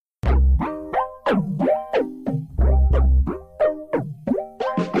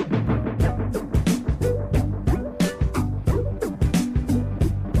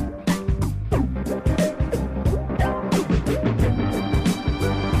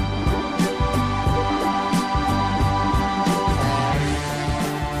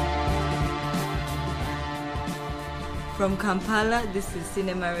From Kampala, this is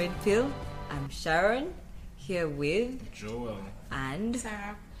Cinema Red Pill. I'm Sharon, here with Joel and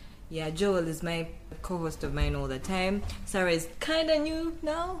Sarah. Yeah, Joel is my co-host of mine all the time. Sarah is kind of new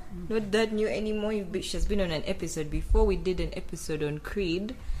now, not that new anymore. She's been on an episode before. We did an episode on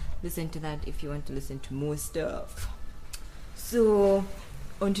Creed. Listen to that if you want to listen to more stuff. So,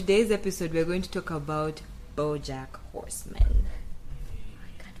 on today's episode, we're going to talk about BoJack Horseman.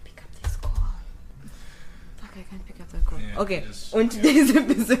 I can't pick up this call. Fuck, I can't pick up the call. Yeah, okay, on today's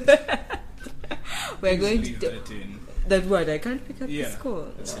episode, we're going to leave that in. That what? I can't pick up this call.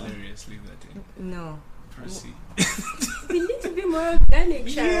 That's hilarious. Leave that in. No. Proceed. We need to be more organic,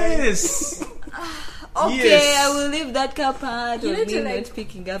 Sharon. Yes. Okay, Yes. I will leave that car part You of need me to, not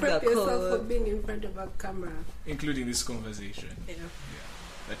picking up the Prep yourself for call. being in front of a camera. Including this conversation. Yeah.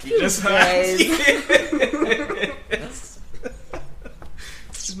 That we You just guys. had. Yes.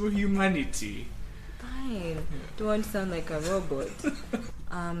 It's more humanity. Fine. Don't want to sound like a robot.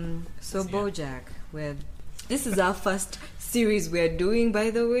 So BoJack, this is our first series we're doing, by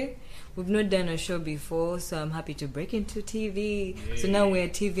the way. We've not done a show before, so I'm happy to break into TV. Yay. So now we're a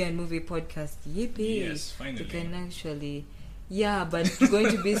TV and movie podcast. Yippee! Yes, finally. We can actually, but we're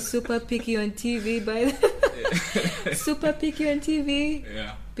going to be super picky on TV, super picky on TV.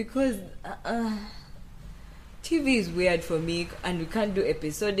 Yeah. Because TV is weird for me, and we can't do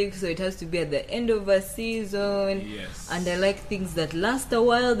episodic, so it has to be at the end of a season. Yes. And I like things that last a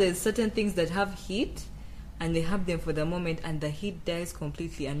while. There's certain things that have heat, and they have them for the moment, and the heat dies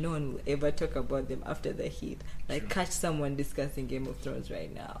completely, and no one will ever talk about them after the heat. Like, catch someone discussing Game of Thrones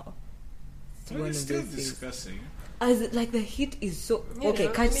right now. It's We're one of still those things. discussing. As like the heat is so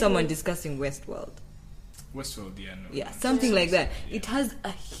catch someone discussing Westworld. Westworld, yeah, no. Yeah, something like that. Yeah. It has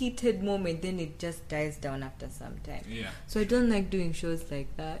a heated moment, then it just dies down after some time. Yeah. So I don't like doing shows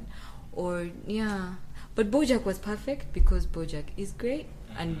like that. But BoJack was perfect because BoJack is great,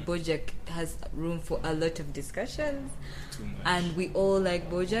 and BoJack has room for a lot of discussions. Too much. And we all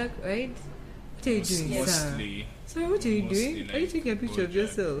like BoJack, right? What are you doing, Sarah? Mostly. Sorry, what are you mostly doing? like Are you taking a picture of BoJack.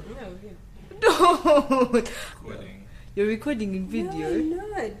 yourself? No, yeah. Don't. Recording. You're recording in video. No, I'm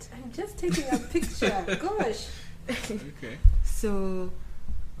not. I'm just taking a picture. Gosh. Okay. So.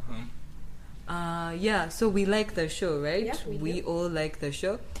 Uh-huh. So we like the show, right? Yeah, we do. all like the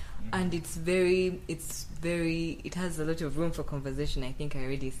show, and it has a lot of room for conversation. I think I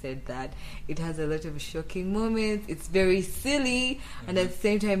already said that. It has a lot of shocking moments. It's very silly, and at the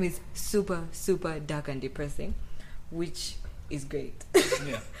same time, it's super, super dark and depressing, which is great.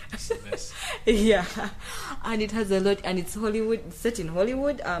 Yeah. It's the best. Yeah, and it has a lot, and it's Hollywood, it's set in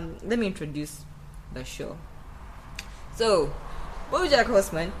Hollywood. Let me introduce the show. So, BoJack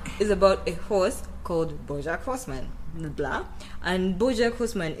Horseman is about a horse called BoJack Horseman, blah, and BoJack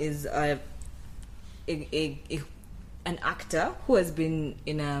Horseman is an actor who has been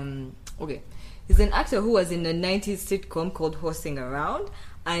in he's an actor who was in a 90s sitcom called Horsing Around.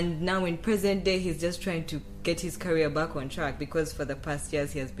 And now in present day, he's just trying to get his career back on track because for the past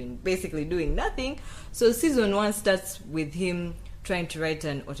years, he has been basically doing nothing. So season 1 starts with him trying to write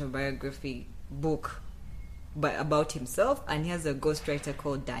an autobiography book about himself. And he has a ghostwriter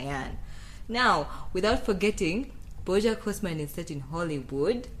called Diane. Now, without forgetting, BoJack Horseman is set in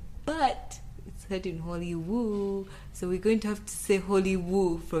Hollywood. But it's set in Hollywood. So we're going to have to say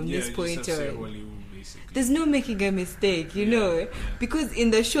Hollywood from this point on. Hollywood, basically. There's no making a mistake, you know, yeah. because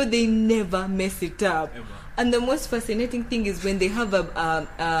in the show they never mess it up. Ever. And the most fascinating thing is when they have a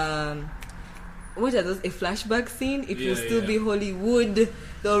flashback scene, it will still be Hollywood.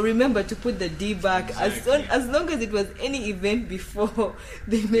 They'll remember to put the D back Exactly. as long as it was any event before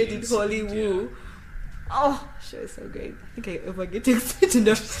they made it Hollywood. Yeah. Oh, show is so great. I think I overget excited.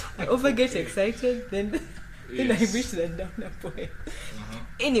 Excited, then I reach the downer point.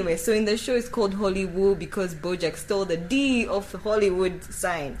 Anyway, so in the show it's called Hollywood because BoJack stole the D off the Hollywood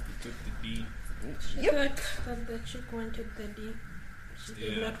sign. He took the D. She thought that the chick wanted the D. She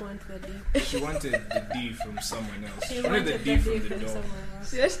did not want the D. She wanted the D from someone else. She She wanted the D from the dog. someone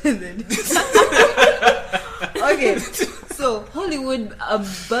else. Okay, so Hollywood,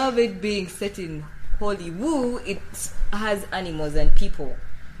 above it being set in Hollywood, it has animals and people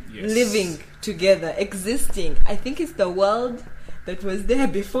living together, existing. I think it's the world that was there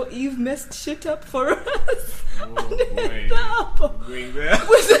before Eve messed shit up for us. Oh boy. Going there.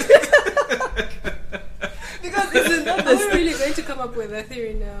 Because this is not Are the we really going to come up with a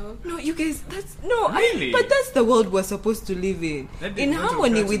theory now? No, you guys, Really? but that's the world we're supposed to live in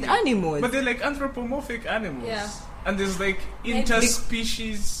harmony with animals. But they're like anthropomorphic animals. Yeah. And there's like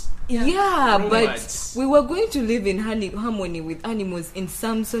interspecies Yeah, Robots. but we were going to live in harmony with animals in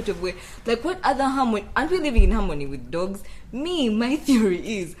some sort of way. Like, what other harmony? Aren't we living in harmony with dogs? My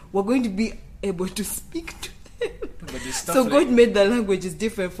theory is we're going to be able to speak to them. But there's stuff So like, God made the languages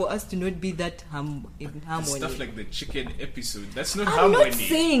different for us to not be that in harmony. stuff like the chicken episode. That's not I'm harmony. not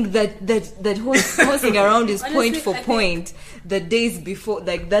saying that horsing around is Honestly, point for I think- point. The days before,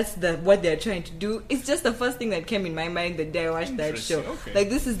 like that's what they're trying to do. It's just the first thing that came in my mind the day I watched that show. Interesting, okay. Like,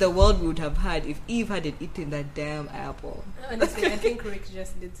 this is the world we would have had if Eve hadn't eaten that damn apple. Honestly, I think Rick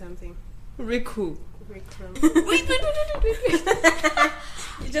just did something. Rick who? Rick from. Wait.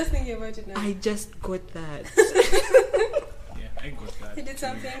 You're just thinking about it now. I just got that. Yeah, I got that. He did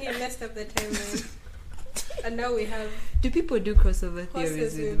something. He messed up the timeline, and now we have. Do people do crossover theories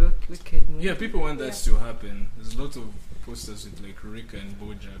Horses with with- Wicked Moon? Yeah, people want that Yeah. to happen. There's a lot of posters with like Rick and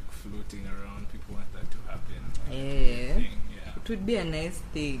Bojack floating around. People want that to happen. Yeah. Yeah. It would be a nice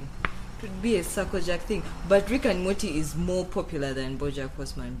thing. It would be a Circlejack thing. But Rick and Morty is more popular than BoJack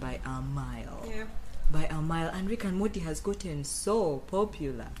Horseman by a mile. Yeah, By a mile. And Rick and Morty has gotten so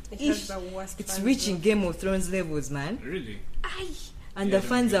popular. it Ish. has the worst. It's fans reaching though. Game of Thrones levels, man. Really? Aye. And Yeah, the I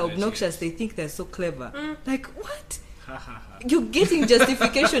fans don't are get that obnoxious. yet. They think they're so clever. Like, what? Ha ha ha. You're getting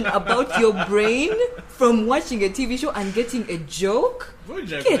justification about your brain from watching a TV show and getting a joke?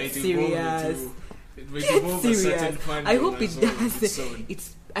 Bojack Get might serious. It might Get evolve a certain serious. fandom I hope as it well of does. its own.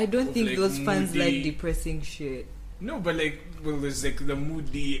 I don't Of think like those fans like moody- depressing shit. No, but like, well, there's like the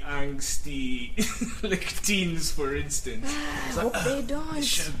moody, angsty, like teens, for instance. It's I like, hope they This don't.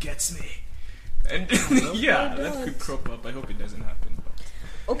 show gets me. And yeah, they that don't. could crop up. I hope it doesn't happen.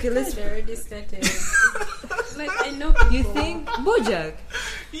 Okay, let's. They already started. Like, I know people. You think BoJack?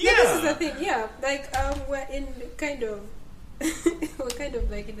 Yeah, this is the thing. Yeah, like we're in kind of we're kind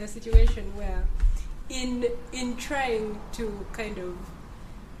of like in a situation where in trying to kind of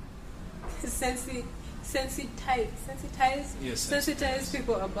sensitize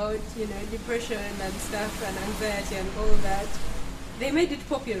people about, you know, depression and stuff and anxiety and all that, they made it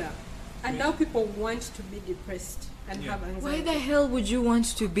popular, and now people want to be depressed and Yeah. have anxiety. Why the hell would you want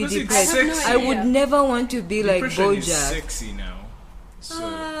to be Because it's depressed? sexy. I would never want to be like Depression is BoJack. sexy now.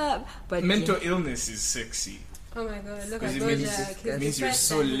 So But mental illness is sexy Oh my god, look because at it means, BoJack. it He's means you're depressed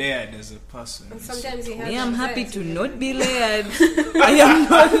so and- layered as a person. and sometimes he has me, I'm happy to anxiety. not be layered. I am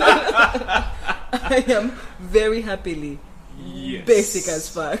not. I am very happily Yes. basic as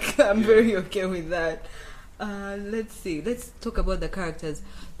fuck. I'm Yeah. very okay with that. Let's see. Let's talk about the characters.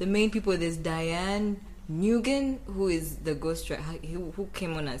 The main people. There's Diane Nugent, who is the ghostwriter, who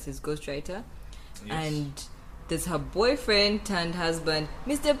came on as his ghostwriter, Yes. and there's her boyfriend turned husband,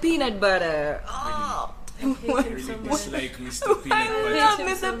 Mr. Peanut Butter. Oh, I hate I him really so much. dislike Mr. Peanut I Butter. love him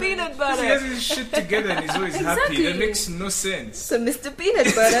so Mr. much. Peanut Because he has Butter. his shit together and he's always happy. That Exactly. makes no sense. So Mr.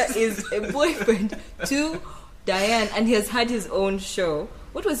 Peanut Butter is a boyfriend to Diane, and he has had his own show.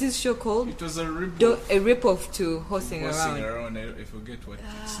 What was his show called? It was a rip A rip-off to Horsing Around. I forget what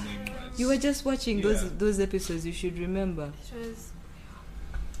its name was. You were just watching Yeah. those episodes. You should remember. It was.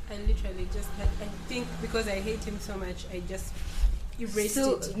 I literally just had. I think because I hate him so much, I just erased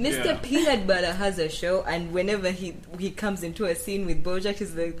So it. Mr. Yeah. Peanut Butter has a show, and whenever he comes into a scene with BoJack,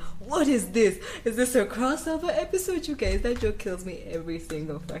 he's like, "What is this? Is this a crossover episode, you guys?" That joke kills me every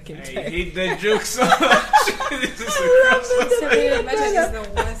single fucking I time. hate that joke so much. This is a crossover. Mr. Peanut Butter is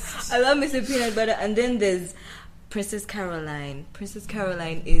the worst. I love Mr. Peanut Butter, and then there's Princess Caroline. Princess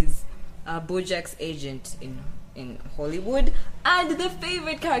Caroline is BoJack's agent in Hollywood, and the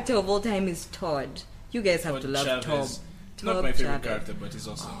favorite character of all time is Todd. You guys have Todd to love Chavez. Todd. Not Todd my favorite Chavez. character, but he's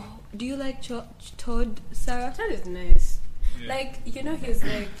awesome. Do you like Todd, Sarah? That is nice. Yeah. Like, you know, he's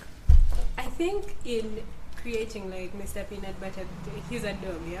like. I think in creating like Mr. Peanut Butter, he's a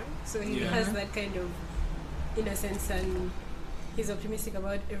dog, yeah. So he Yeah. has that kind of innocence and he's optimistic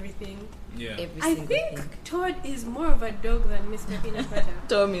about everything. Yeah. Every I single think thing. Todd is more of a dog than Mr. Peanut Butter.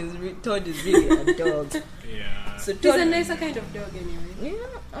 Todd is really a dog. Yeah. So He's Todd, a nicer kind of dog anyway.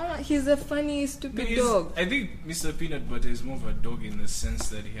 yeah, he's a funny, stupid He's- dog. I think Mr. Peanut Butter is more of a dog in the sense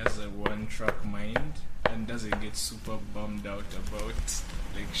that he has a one-track mind and doesn't get super bummed out about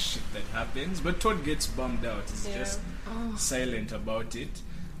like shit that happens. But Todd gets bummed out. He's Yeah. just silent about it,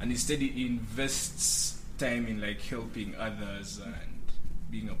 and instead he invests time in like helping others and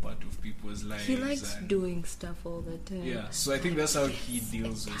being a part of people's lives. He likes and, doing stuff all the time. Yeah, so I think that's how he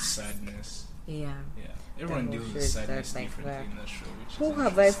deals with sadness. Yeah. Yeah, everyone Double deals with shirt, sadness stuff like differently that. in that show. Which Who is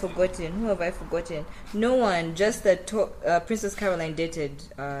have I interesting. forgotten? Who have I forgotten? No one. Just that Princess Caroline dated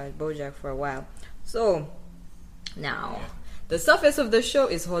BoJack for a while. So now, Yeah. the surface of the show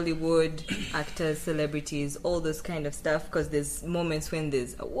is Hollywood, actors, celebrities, all this kind of stuff. Because there's moments when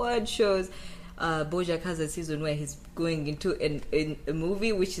there's award shows. BoJack has a season where he's going into a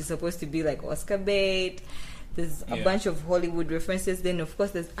movie which is supposed to be like Oscar bait. There's a bunch of Hollywood references. Then, of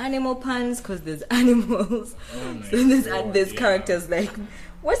course, there's animal puns because there's animals. So there's characters like,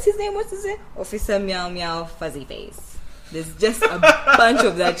 what's his name? Officer Meow Meow Fuzzy Face. There's just a bunch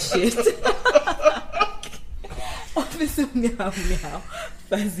of that shit. Officer Meow Meow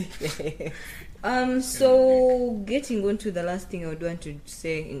Fuzzy Face. So getting on to the last thing I would want to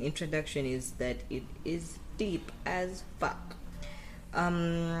say in introduction is that it is deep as fuck.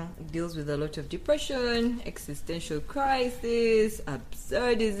 Deals with a lot of depression, existential crisis,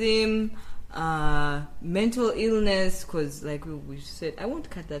 absurdism, mental illness, because like we said, I won't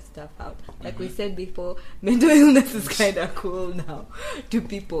cut that stuff out. Like we said before, mental illness is kind of cool now to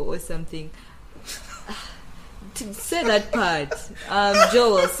people or something. To say that part,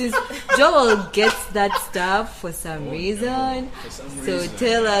 Joel, since Joel gets that stuff for some reason, so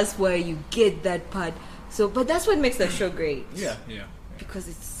tell us where you get that part. So, but that's what makes the show great. Yeah. Because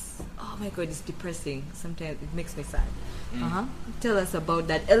it's, oh my god, it's depressing. Sometimes it makes me sad. Tell us about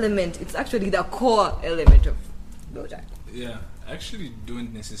that element. It's actually the core element of BoJack. Yeah, I actually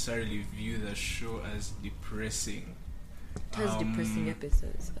don't necessarily view the show as depressing. It has depressing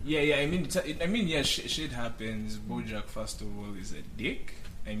episodes. Yeah. I mean, shit happens. BoJack, first of all, is a dick.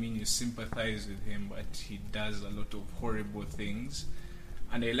 I mean, you sympathize with him, but he does a lot of horrible things.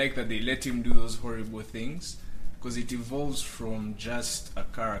 And I like that they let him do those horrible things, because it evolves from just a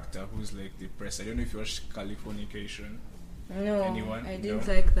character who's like depressed. I don't know if you watched Californication. No, Anyone? I didn't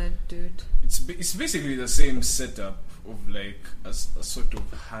like that dude. It's basically the same setup of like a sort of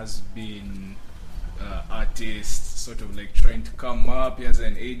has-been artist, sort of like trying to come up. He has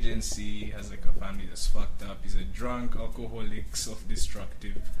an agency, he has like a family that's fucked up. He's a drunk, alcoholic,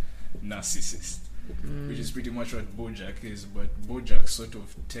 self-destructive narcissist. Which is pretty much what BoJack is, but BoJack sort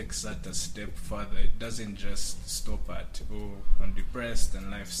of takes that a step further. It doesn't just stop at, oh, I'm depressed and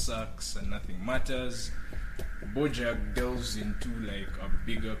life sucks and nothing matters. BoJack delves into like a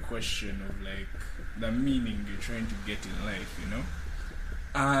bigger question of like the meaning you're trying to get in life, you know?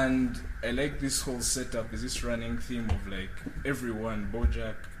 And I like this whole setup. Is this running theme of like everyone,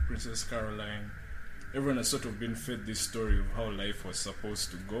 BoJack, Princess Caroline, everyone has sort of been fed this story of how life was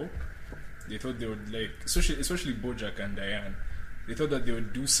supposed to go. They thought they would like, especially BoJack and Diane, they thought that they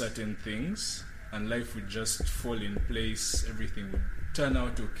would do certain things and life would just fall in place, everything would turn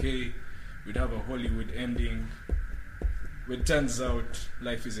out okay, we'd have a Hollywood ending. But it turns out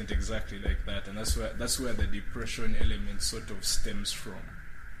life isn't exactly like that, and that's where the depression element sort of stems from.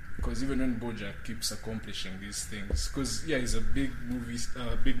 Because even when BoJack keeps accomplishing these things, because he's a big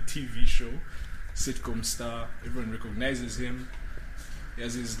big TV show, sitcom star, everyone recognizes him. He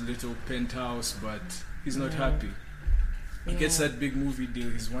has his little penthouse, but he's not happy. He gets that big movie deal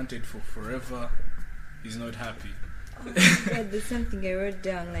he's wanted for forever. He's not happy. There's something I wrote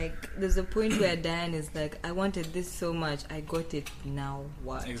down. Like, there's a point where Diane is like, I wanted this so much, I got it, now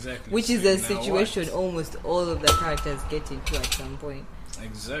what? Exactly. Which is a situation almost all of the characters get into at some point.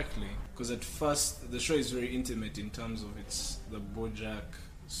 Exactly. Because at first, the show is very intimate in terms of the BoJack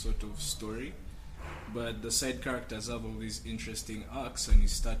sort of story. But the side characters have all these interesting arcs, and you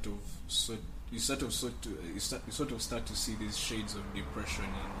sort of start to see these shades of depression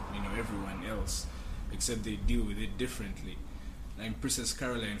in everyone else, except they deal with it differently. Like Princess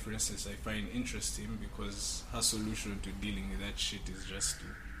Caroline, for instance, I find interesting because her solution to dealing with that shit is just to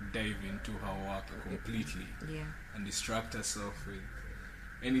dive into her work completely and distract herself with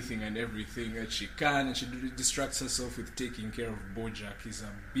anything and everything that she can, and she distracts herself with taking care of BoJack. Is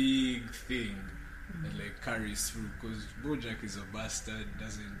a big thing. And like carries through, because BoJack is a bastard,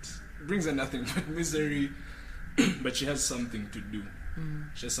 brings her nothing but misery, but she has something to do.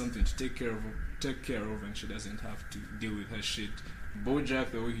 She has something to take care of, and she doesn't have to deal with her shit.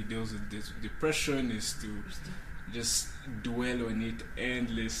 BoJack, the way he deals with this depression is to just dwell on it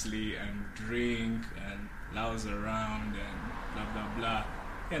endlessly and drink and louse around and blah blah blah.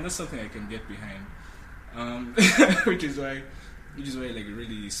 Yeah, and that's something I can get behind, which is why like it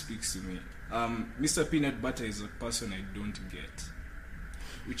really speaks to me. Mr. Peanut Butter is a person I don't get,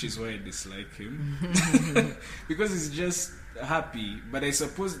 which is why I dislike him. Because he's just happy. But I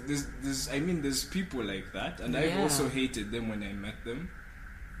suppose there's people like that, and I've also hated them when I met them,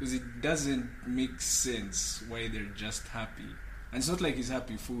 because it doesn't make sense why they're just happy. And it's not like he's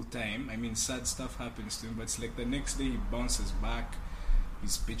happy full time. I mean, sad stuff happens to him, but it's like the next day he bounces back.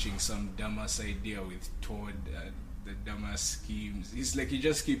 He's pitching some dumbass idea with Todd. The dumbass schemes. It's like he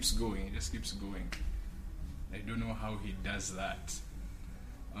just keeps going. I don't know how he does that.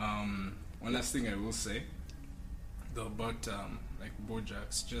 One last thing I will say though about like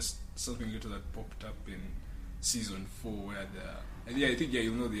BoJack's, just something little that popped up in season 4 where I think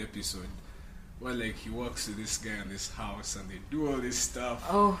you'll know the episode where like he walks to this guy in this house and they do all this stuff.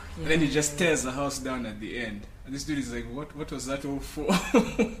 Oh, yeah. And then he just tears the house down at the end. And this dude is like, what was that all for?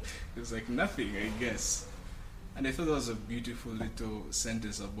 It's like nothing, I guess. And I thought that was a beautiful little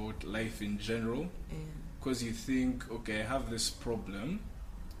sentence about life in general. Because you think, okay, I have this problem,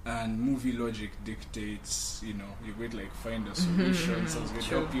 and movie logic dictates, you're going to like find a solution, someone's going to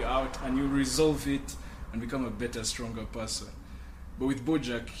help you out, and you resolve it and become a better, stronger person. But with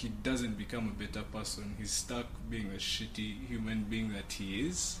BoJack, he doesn't become a better person. He's stuck being the shitty human being that he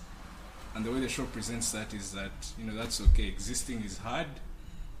is. And the way the show presents that is that, that's okay. Existing is hard,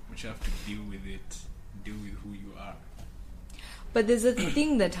 but you have to deal with it. Deal with who you are. But there's a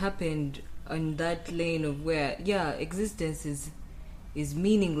thing that happened on that lane of where, existence is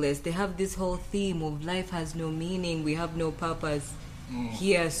meaningless. They have this whole theme of life has no meaning, we have no purpose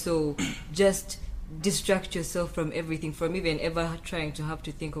here, so just distract yourself from everything, from even ever trying to have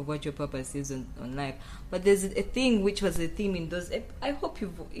to think of what your purpose is on life. But there's a thing which was a theme in those, I hope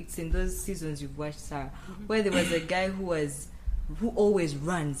it's in those seasons you've watched, Sarah, where there was a guy who always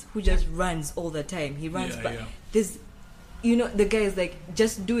runs, who just runs all the time. He runs, but there's, the guy is like,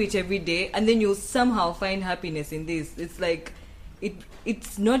 just do it every day, and then you'll somehow find happiness in this. It's like,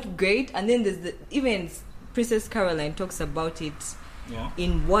 it's not great. And then there's even Princess Caroline talks about it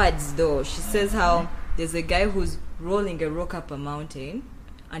in words, though. She says how there's a guy who's rolling a rock up a mountain,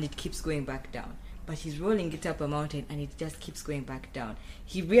 and it keeps going back down. But he's rolling it up a mountain and it just keeps going back down.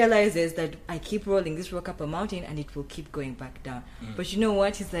 He realizes that I keep rolling this rock up a mountain and it will keep going back down. But you know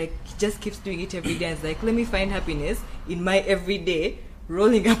what? He's like, he just keeps doing it every day. And it's like, let me find happiness in my everyday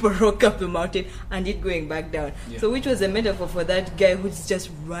rolling up a rock up the mountain and it going back down. So which was a metaphor for that guy who's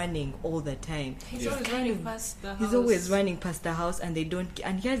just running all the time. He's always running past the house. He's always running past the house and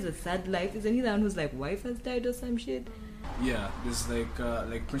and he has a sad life. Isn't he the one whose like wife has died or some shit? Yeah, there's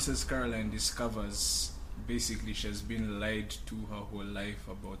like Princess Caroline discovers basically she has been lied to her whole life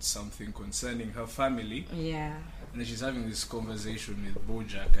about something concerning her family. Yeah. And then she's having this conversation with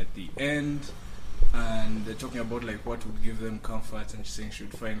BoJack at the end, and they're talking about like what would give them comfort, and she's saying she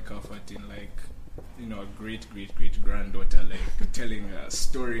would find comfort in like, a great granddaughter like telling a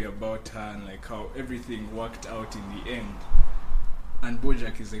story about her and like how everything worked out in the end. And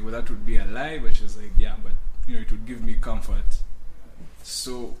BoJack is like, well, that would be a lie, but she's like, yeah, but it would give me comfort.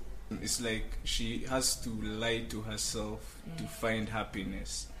 So it's like she has to lie to herself to find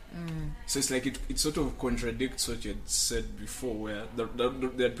happiness. So it's like it sort of contradicts what you had said before, where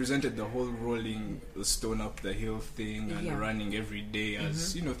they had presented the whole rolling the stone up the hill thing and running every day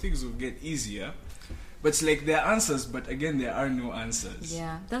as things will get easier. But it's like there are answers, but again there are no answers.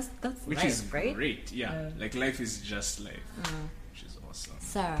 Yeah, that's which life, is right? Great. Yeah, like life is just life, which is awesome.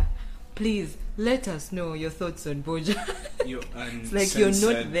 Sarah, please let us know your thoughts on BoJack. It's like you're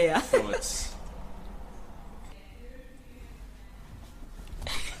not there. Thoughts.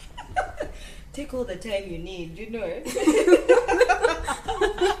 Take all the time you need,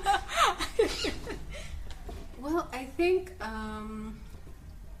 Well, I think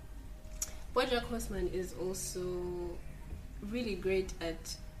BoJack Horseman is also really great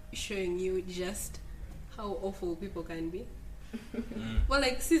at showing you just how awful people can be. Well,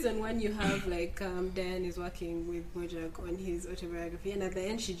 like season 1, you have like Diane is working with BoJack on his autobiography, and at the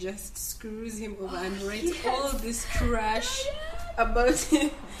end she just screws him over and writes all this trash about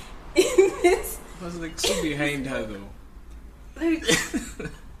him in this. I was like so behind her though. Like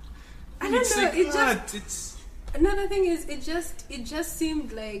I don't know. Like, it just another thing is it just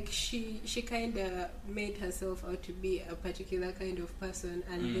seemed like she kind of made herself out to be a particular kind of person,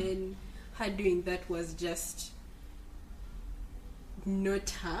 and then her doing that was just not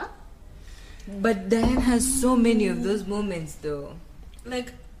her. But Diane has so many of those moments though.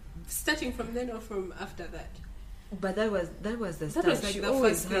 Like starting from then or from after that. But that was the start. Was like she the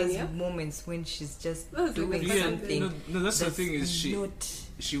always first has thing, moments when she's just That was like doing the first something. No, that's the thing is she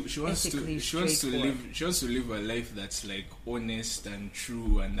wants ethically to live a life that's like honest and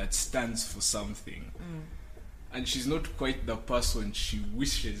true and that stands for something. And she's not quite the person she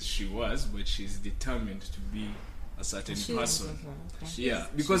wishes she was, but she's determined to be a certain person. Yeah,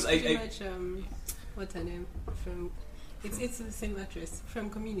 because I much, what's her name from? It's the same actress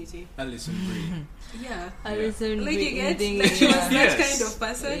from Community. Alison Brie. Yeah. Alison like Brie. you get, like she was that kind of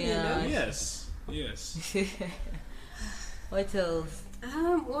person, Yes. What else?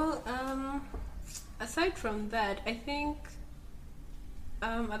 Aside from that, I think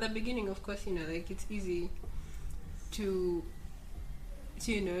at the beginning, of course, like it's easy to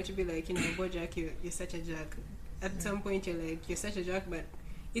to be like, Bojack, you're such a jerk. At some point you're like, you're such a jerk, but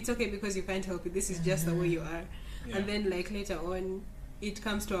it's okay because you can't help it. This is just the way you are. Yeah. And then like later on, it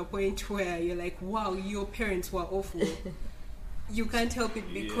comes to a point where you're like, wow, your parents were awful. You can't help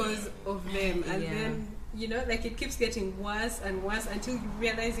it because of them. And then, like it keeps getting worse and worse until you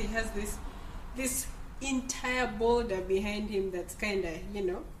realize he has this entire boulder behind him that's kind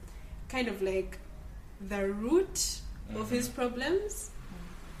of like the root of his problems.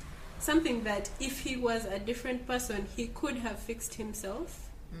 Something that if he was a different person, he could have fixed himself.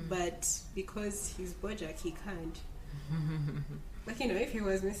 But because he's Bojack, he can't. Like, if he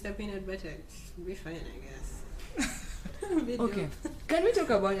was Mr. Peanut Butter, it'd be fine, I guess. Okay. Can we talk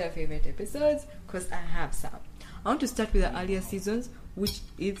about our favorite episodes? Because I have some. I want to start with the earlier seasons, which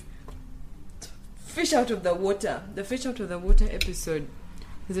is Fish Out of the Water. The Fish Out of the Water episode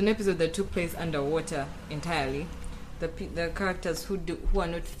is an episode that took place underwater entirely. The characters who are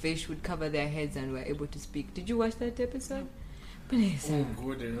not fish would cover their heads and were able to speak. Did you watch that episode? Vanessa, Oh,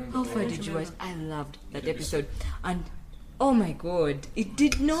 God, I remember. how far did you watch? I loved that episode. And oh my God, it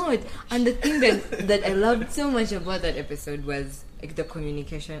did not. And the thing that I loved so much about that episode was like the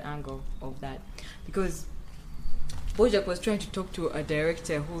communication angle of that. Because Bojack was trying to talk to a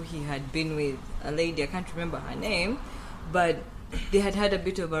director who he had been with, a lady, I can't remember her name, but they had a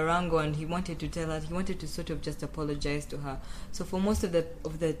bit of a wrangle, and he wanted to tell her, he wanted to sort of just apologize to her. So for most of the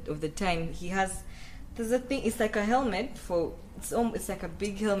time, there's a thing, it's like a helmet it's like a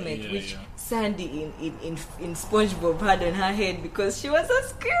big helmet which Sandy in SpongeBob had on her head because she was a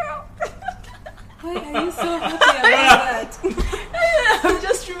squirrel. Why are you so happy about that? I've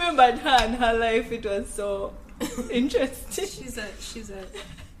just remembered her and her life. It was so interesting. She's a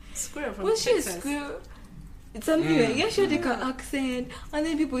squirrel from Was Texas. she a squirrel? It's something like, she had like an accent, and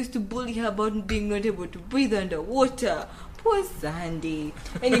then people used to bully her about being not able to breathe underwater. Poor Sandy.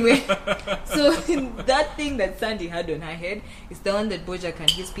 Anyway, so that thing that Sandy had on her head is the one that Bojack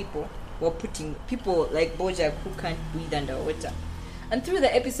and his people were putting people like Bojack who can't breathe underwater. And through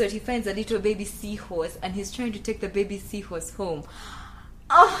the episode, he finds a little baby seahorse, and he's trying to take the baby seahorse home.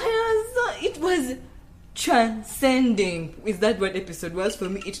 Oh, it was transcending. Is that what episode was for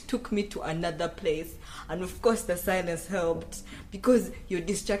me? It took me to another place. And of course the silence helped, because you're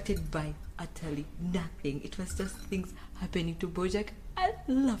distracted by utterly nothing. It was just things happening to Bojack. I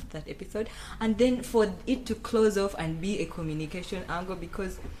loved that episode. And then for it to close off and be a communication angle,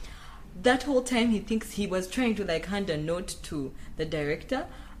 because that whole time he thinks he was trying to like hand a note to the director,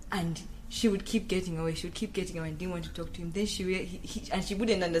 and she would keep getting away. She would keep getting away and didn't want to talk to him. Then she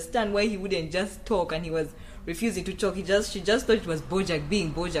wouldn't understand why he wouldn't just talk, and he was refusing to talk. She just thought it was Bojack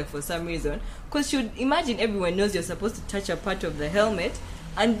being Bojack for some reason. Because she would imagine everyone knows you're supposed to touch a part of the helmet,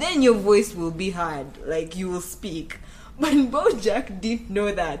 and then your voice will be heard, like you will speak. But Bojack didn't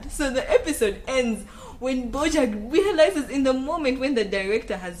know that. So the episode ends when Bojack realizes, in the moment when the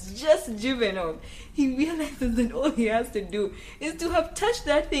director has just driven off, he realizes that all he has to do is to have touched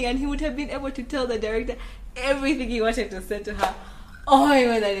that thing, and he would have been able to tell the director everything he wanted to say to her. Oh my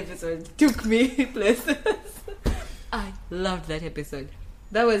God, that episode took me places. I loved that episode.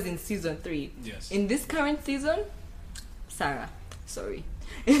 That was in season 3. Yes. In this current season,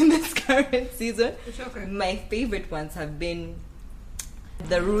 in this current season, It's okay. my favorite ones have been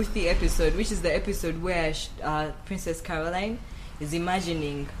the Ruthie episode, which is the episode where Princess Caroline is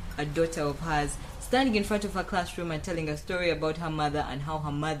imagining a daughter of hers standing in front of her classroom and telling a story about her mother and how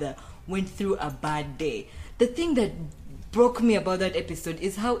her mother went through a bad day. The thing that broke me about that episode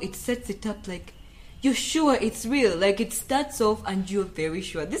is how it sets it up like, you're sure it's real. Like, it starts off and you're very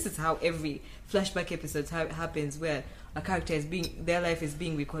sure. This is how every flashback episode happens, where a character their life is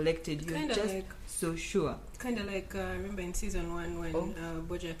being recollected. You're Kinda just like- so sure. Kind of like, remember in season 1 when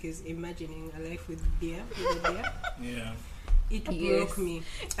Bojack is imagining a life with a beer. Yeah. It Yes. broke me.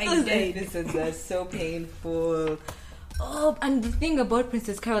 I Those died. episodes are so painful. Oh, and the thing about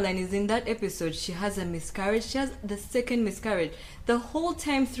Princess Caroline is, in that episode, she has a miscarriage. She has the second miscarriage. The whole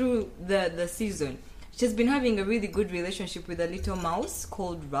time through the season, she's been having a really good relationship with a little mouse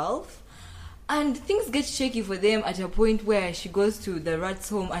called Ralph. And things get shaky for them at a point where she goes to the rat's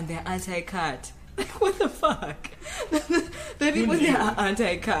home and they're anti-cat. Like, what the fuck? The people there are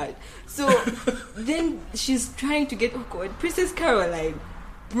anti-cat. So then she's trying to get... Oh God, Princess Caroline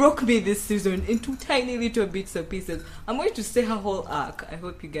broke me this season into tiny little bits of pieces. I'm going to say her whole arc. I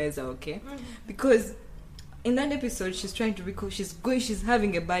hope you guys are okay. Because in that episode, she's trying to she's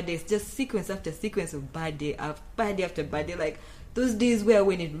having a bad day. It's just sequence after sequence of bad day after bad day. Like, those days where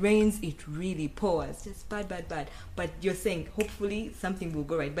when it rains, it really pours. Just bad. But you're saying, hopefully, something will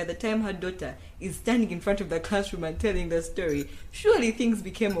go right. By the time her daughter is standing in front of the classroom and telling the story, surely things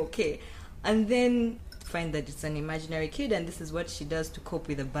became okay. And then find that it's an imaginary kid, and this is what she does to cope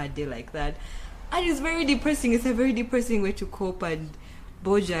with a bad day like that. And it's very depressing. It's a very depressing way to cope, and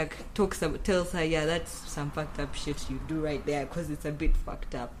Bojack tells her, yeah, that's some fucked up shit you do right there, because it's a bit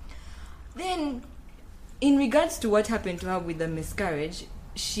fucked up. Then, in regards to what happened to her with the miscarriage,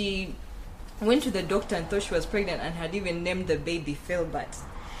 she went to the doctor and thought she was pregnant and had even named the baby Philbert.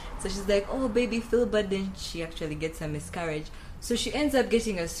 So she's like, oh, baby Philbert. Then she actually gets a miscarriage. So she ends up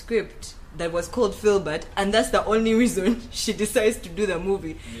getting a script that was called Philbert, and that's the only reason she decides to do the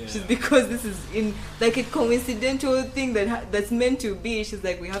movie. Yeah. She's because this is in like a coincidental thing that's meant to be. She's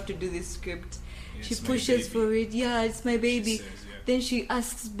like, we have to do this script. Yeah, She it's my pushes baby. for it. Yeah, it's my baby. She says, yeah. Then she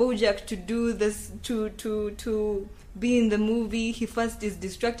asks Bojack to do this to be in the movie. He first is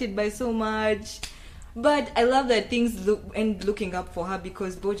distracted by so much, but I love that things end looking up for her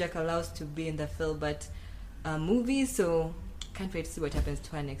because Bojack allows to be in the Philbert movie. So can't wait to see what happens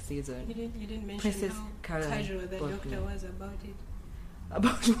to her next season. You didn't mention Princess how Caroline casual the Bodley. doctor was about it.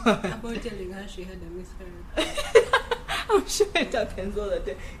 About what? About telling her she had a miscarriage. I'm sure it happens all the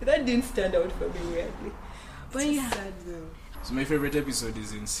time. That didn't stand out for me weirdly. But It's yeah. sad though. So my favorite episode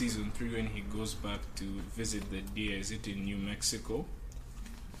is in season 3 when he goes back to visit the deer. Is it in New Mexico?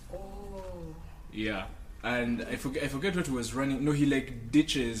 Oh. Yeah. And I forget what was running. No, he like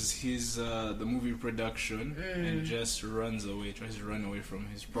ditches his the movie production and just runs away. Tries to run away from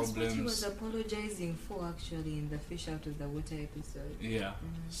his That's what he was problems. apologizing for actually in the Fish Out of the Water episode. Yeah.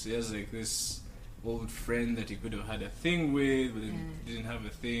 So he has like this old friend that he could have had a thing with, but then didn't have a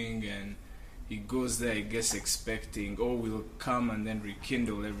thing, and he goes there, I guess, expecting, oh, we'll come and then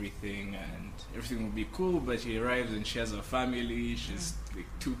rekindle everything and everything will be cool. But he arrives and she has a family. She's like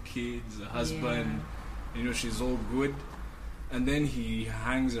 2 kids, a husband. You know, she's all good. And then he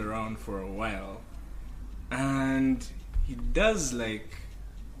hangs around for a while, and he does like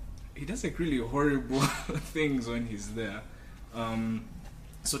really horrible things when he's there.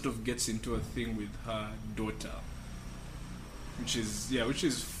 Sort of gets into a thing with her daughter, which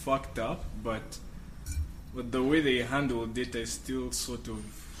is fucked up, but the way they handled it, I still sort of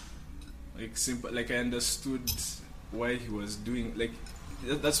like simple. Like I understood why he was doing like.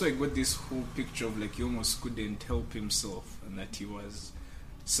 That's why I got this whole picture of like he almost couldn't help himself and that he was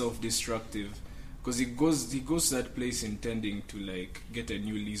self-destructive, because he goes to that place intending to like get a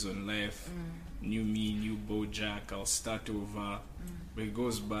new lease on life, new me, new Bojack, I'll start over. But he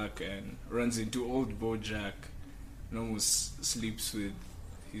goes back and runs into old Bojack and almost sleeps with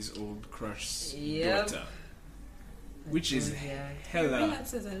his old crush's Yep. daughter, which is He hella.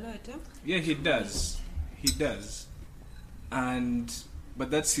 relapses a lot, huh? Yeah, he does, but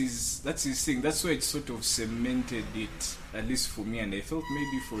that's his thing. That's why it sort of cemented it, at least for me, and I felt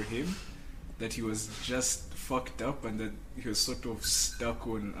maybe for him that he was just fucked up and that he was sort of stuck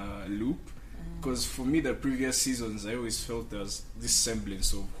on a loop. Because for me, the previous seasons, I always felt there was this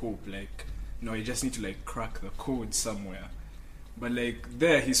semblance of hope, like, no, I just need to like crack the code somewhere. But like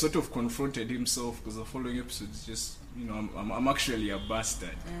there, he sort of confronted himself, because the following episodes just, you know, I'm actually a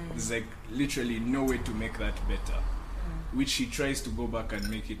bastard. There's like literally no way to make that better. Which he tries to go back and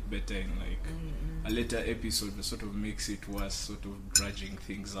make it better in like a later episode, but sort of makes it worse, sort of grudging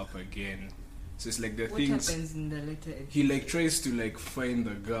things up again. So it's like the What things happens in the later episode? he like tries to like find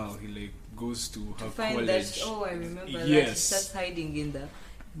the girl. He like goes to her Find college. that. Oh, I remember that. She Yes. starts hiding in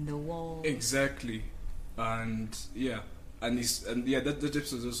the wall. Exactly, and that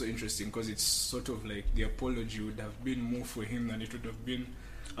episode is also interesting because it's sort of like the apology would have been more for him than it would have been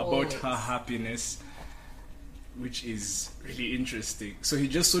about her happiness, which is really interesting. So he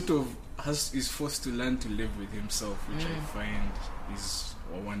just sort of is forced to learn to live with himself, which I find is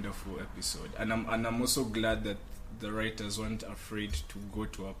a wonderful episode. And I'm also glad that the writers weren't afraid to go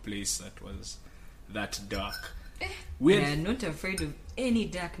to a place that was that dark. Weird, They are not afraid of any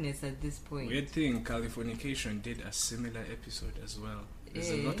darkness at this point. weird thing, Californication did a similar episode as well.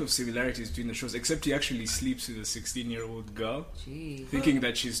 There's a Eh? lot of similarities between the shows, except he actually sleeps with a 16-year-old girl, Gee. thinking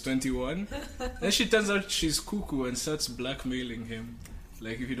that she's 21. Then she turns out she's cuckoo and starts blackmailing him.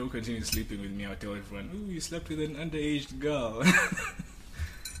 Like, if you don't continue sleeping with me, I'll tell everyone, ooh, you slept with an underage girl.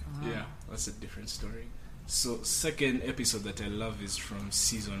 Yeah, that's a different story. So, second episode that I love is from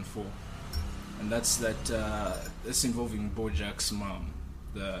season 4. And that's involving Bojack's mom.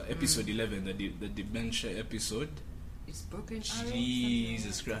 The episode 11, the dementia episode. It's Broken Arrow.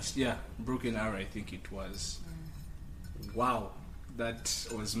 Jesus Christ. Yeah, Broken Arrow, I think it was. Wow. that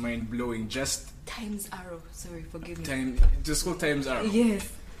was mind blowing. Just Times Arrow. Sorry, forgive me. just called Times Arrow.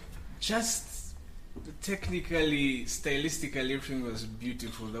 Yes. Just technically, stylistically, everything was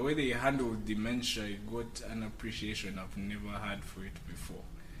beautiful. The way they handled dementia, I got an appreciation I've never had for it before.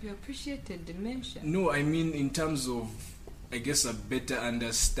 You appreciated dementia? No, I mean in terms of, I guess, a better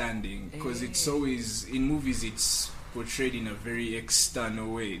understanding. Because it's always, in movies, it's portrayed in a very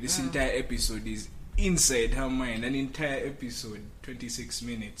external way. This entire episode is inside her mind. An entire episode, 26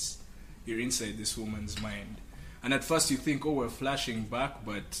 minutes, you're inside this woman's mind. And at first you think, oh, we're flashing back,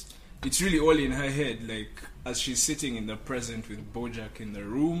 but it's really all in her head. Like, as she's sitting in the present with Bojack in the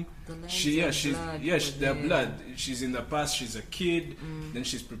room, their blood. She's in the past, she's a kid, then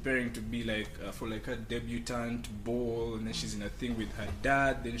she's preparing to be like, for like her debutante ball, and then she's in a thing with her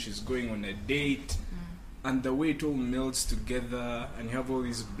dad, then she's going on a date. And the way it all melts together, and you have all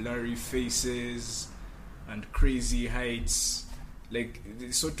these blurry faces and crazy heights, like they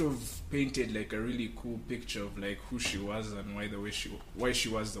sort of painted like a really cool picture of like who she was and why she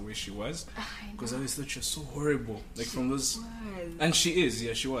was the way she was. Because I always thought she was so horrible, like from those, and she is,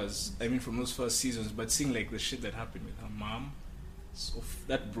 she was. I mean, from those first seasons, but seeing like the shit that happened with her mom,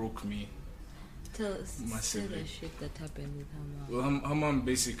 that broke me. Tell us massively. the shit that happened with her Well, mom. her mom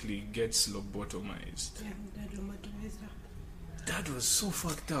basically gets lobotomized. That was so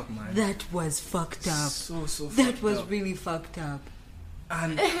fucked up, man. That was fucked up. So fucked That was up. really fucked up.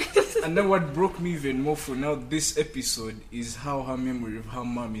 And then what broke me even more for now this episode is how her memory of her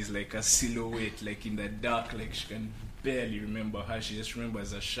mom is like a silhouette, like in the dark, like she can barely remember her. She just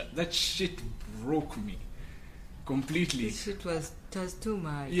remembers a shot. That shit broke me completely. This shit was too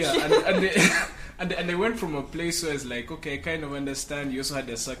much. Yeah, and they went from a place where it's like, okay, I kind of understand. You also had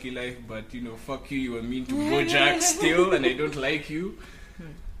a sucky life, but fuck you. You were mean to Bojack still, and I don't like you.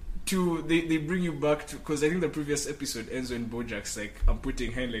 To they bring you back to, because I think the previous episode ends when Bojack's like, I'm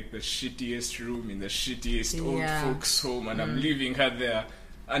putting her in like the shittiest room in the shittiest old folks home, and I'm leaving her there,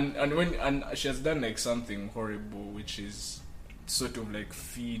 and she has done like something horrible, which is sort of like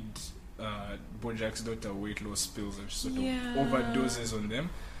feed Bojack's daughter weight loss pills, and she sort of overdoses on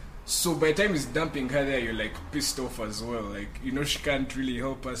them. So by the time he's dumping her there, you're like pissed off as well. Like, she can't really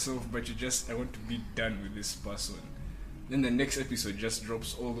help herself, but I want to be done with this person. Then the next episode just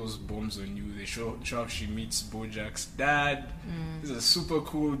drops all those bombs on you. They show how she meets Bojack's dad. He's a super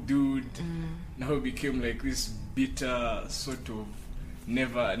cool dude. Now he became like this bitter sort of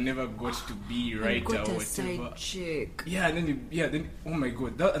never got to be right or whatever. Side chick. Then oh my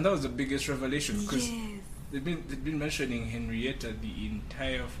god, that was the biggest revelation, because they've been mentioning Henrietta the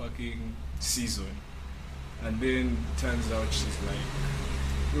entire fucking season, and then turns out she's like,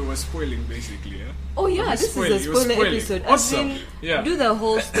 we were spoiling basically, yeah? Oh yeah, this is a spoiler episode. Awesome. Do the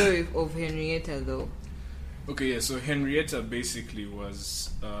whole story of Henrietta though. Okay, so Henrietta basically was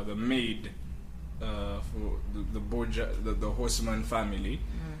the maid for the Bojack, the Horseman family,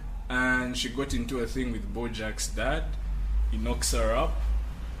 and she got into a thing with Bojack's dad. He knocks her up,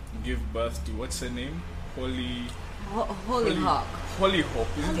 give birth to, what's her name? Hollyhock. Hollyhock.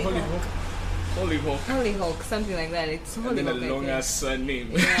 Is it Hollyhock? Hollyhock, something like that. It's Hollyhock. And then a long ass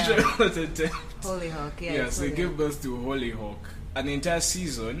surname. Hollyhock, yeah. So they gave birth to Hollyhock. And the entire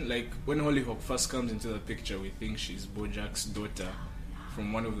season, like when Hollyhock first comes into the picture, we think she's Bojack's daughter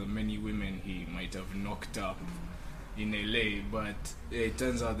from one of the many women he might have knocked up in LA. But it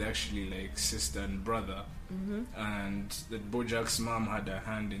turns out they're actually like sister and brother. And that Bojack's mom had a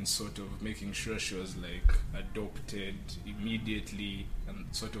hand in sort of making sure she was like adopted immediately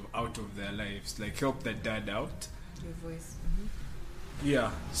and sort of out of their lives, like help the dad out. Your voice.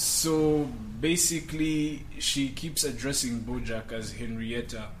 Yeah, so basically she keeps addressing Bojack as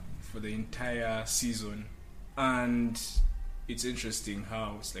Henrietta for the entire season, and it's interesting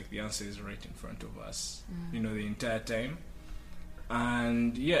how it's like the answer is right in front of us, the entire time.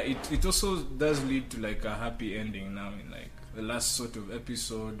 And it also does lead to like a happy ending now in like the last sort of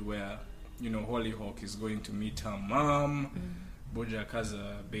episode where Hollyhock is going to meet her mom. Bojack has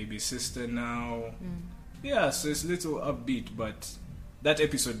a baby sister now. So it's a little upbeat, but that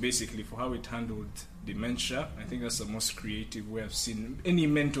episode basically, for how it handled dementia, I think that's the most creative way I've seen any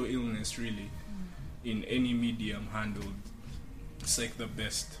mental illness really in any medium handled. It's like the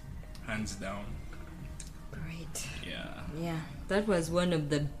best, hands down. Great. Yeah, that was one of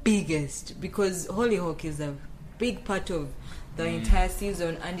the biggest, because Hollyhock is a big part of the entire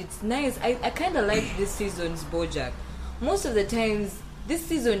season, and it's nice. I kind of like this season's Bojack. Most of the times this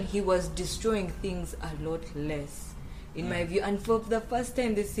season he was destroying things a lot less, in my view, and for the first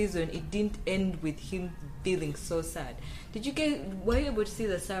time this season it didn't end with him feeling so sad. Were you able to see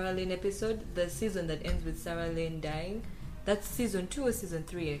the Sarah Lane episode, the season that ends with Sarah Lane dying? That's season 2 or season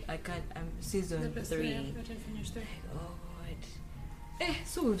 3? I can't. I'm season 3. Oh God.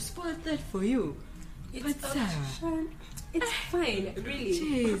 So we've spoiled that for you. But Sarah, it's fine, really.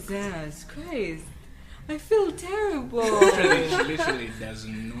 Jesus Christ. I feel terrible. She literally does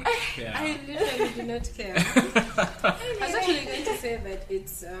not care. I literally do not care. I was actually going to say that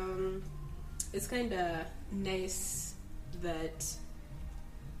it's kind of nice that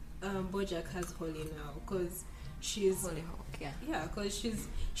BoJack has Holly now, because she's Holy Hawk, yeah. Yeah, because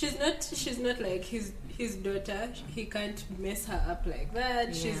she's not like his daughter. He can't mess her up like that.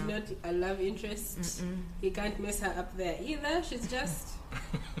 Yeah. She's not a love interest. Mm-mm. He can't mess her up there either. She's just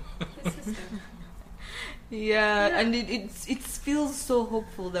his sister. Yeah, and it feels so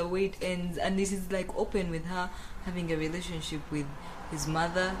hopeful the way it ends, and it is like open with her having a relationship with his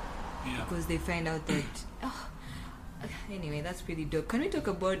mother, because they find out that. Anyway, that's pretty dope. Can we talk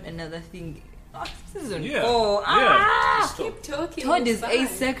about another thing? Season 4. Keep talking. Todd is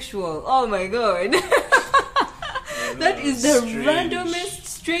asexual. Oh my god. That is the randomest,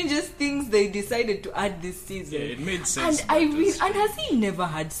 strangest things they decided to add this season. Yeah, it made sense. And has he never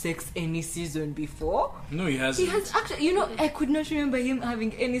had sex any season before? No, he hasn't. He has actually, I could not remember him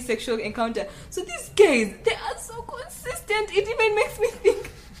having any sexual encounter. So these guys, they are so consistent. It even makes me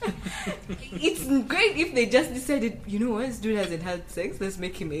think it's great if they just decided, you know what, this dude hasn't had sex, let's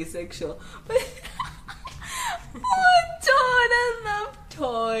make him asexual. But Todd, I love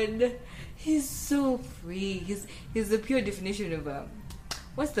Todd. He's so free. He's the pure definition of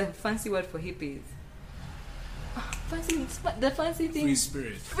what's the fancy word for hippies? The fancy thing. Free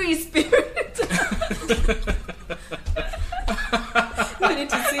spirit. Free spirit. You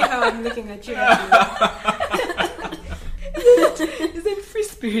need to see how I'm looking at you. Isn't free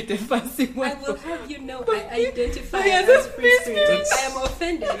spirit a fancy word? I will have you know I identify as as a free free spirit. I am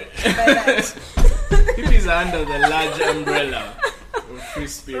offended by that. Hippies are under the large umbrella of free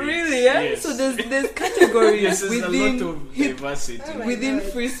spirit. Really? Yeah. Yes. So there's categories Yes, there's within a lot of diversity. Oh my within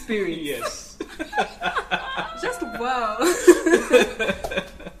God. free spirit. Yes. Just wow.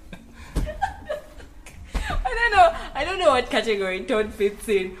 I don't know what category Todd fits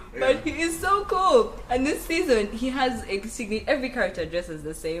in, but he is so cool. And this season, he has every character dresses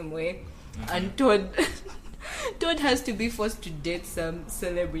the same way, and Todd has to be forced to date some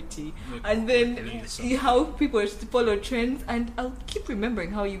celebrity, and then how people follow trends. And I'll keep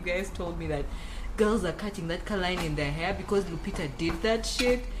remembering how you guys told me that girls are cutting that color line in their hair because Lupita did that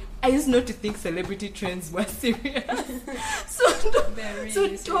shit. I used not to think celebrity trends were serious. So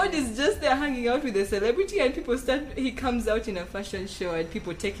Todd is just there hanging out with a celebrity, and he comes out in a fashion show, and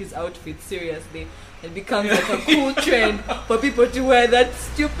people take his outfit seriously. It becomes like a cool trend for people to wear that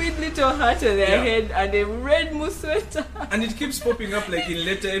stupid little hat on their head and a red mousse sweater. And it keeps popping up like in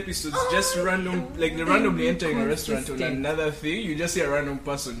later episodes, just random, like they're randomly entering a restaurant on another thing. You just see a random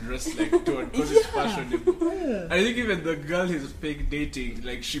person dressed like Todd because it's fashionable. And I think even the girl he's fake dating,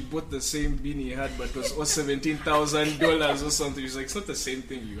 like she bought the same beanie he had, but it was $17,000 or something. She's like, it's not the same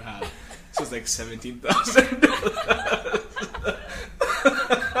thing you have. So it's like $17,000.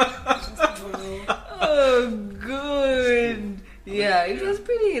 Oh, good. Yeah, it was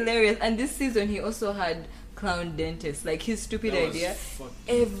pretty hilarious. And this season, he also had clown dentist. Like his stupid idea.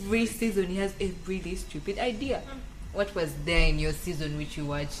 Every season, he has a really stupid idea. What was there in your season which you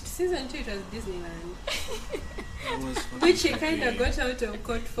watched? Season 2 it was Disneyland. Which he kind of got out of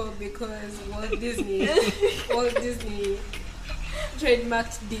court for because Walt Disney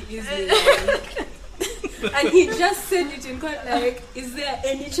trademarked Disneyland. And he just said it in court like, is there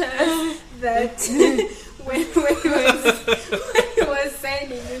any chance that when he was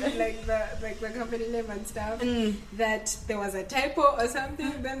signing in like the company name and stuff, that there was a typo or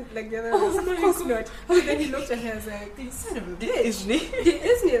something? Then like the other was, of course not. And then he looked at her and was like, son of a bitch,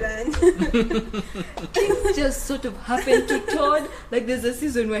 Disneyland. Things just sort of happen to Todd. Like there's a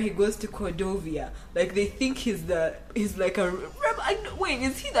season where he goes to Cordovia. Like they think he's like a rebel. Wait,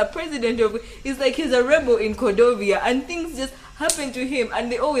 is he the president of? He's like he's a rebel in Cordovia, and things just happen to him,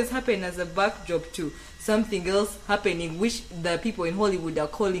 and they always happen as a backdrop to something else happening, which the people in Hollywood are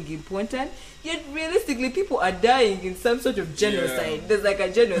calling important. Yet realistically, people are dying in some sort of genocide. Yeah. There's like a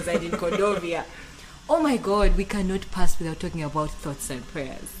genocide in Cordovia. Oh my God, we cannot pass without talking about Thoughts and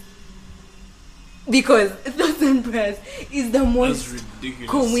Prayers. Because Thoughts and Prayers is the most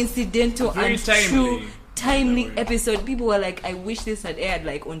coincidental and true, timely episode. People were like, I wish this had aired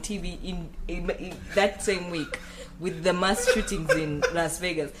like on TV in that same week. with the mass shootings in Las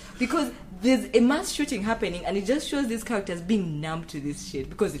Vegas, because there's a mass shooting happening and it just shows these characters being numb to this shit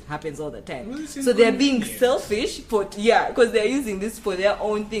because it happens all the time. Well, So they're being selfish for because they're using this for their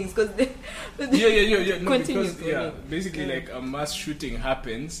own things. Because they No, Continue, because continue. basically like a mass shooting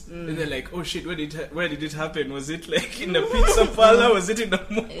happens, and they're like, oh shit, where did it happen? Was it like in a pizza parlor? Was it in a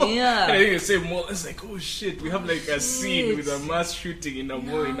mall? Yeah. And I think the same mall. It's like, oh shit, we have like a scene with a mass shooting in a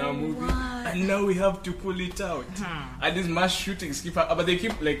mall in our movie, and now we have to pull it out. And these mass shootings keep, but they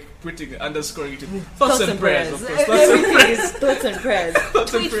keep like putting underscoring it. Thoughts and prayers, of course. Thoughts and Everything prayers. is thoughts and prayers.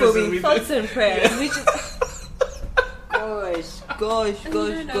 Thoughts and Tweet prayers for are me, with thoughts it. and prayers. Which is gosh.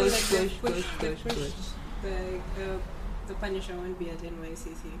 The Punisher won't be at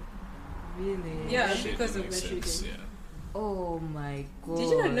NYCC. Really? Yeah, Shit, because of makes the sense, shooting. yeah. Oh my god. Did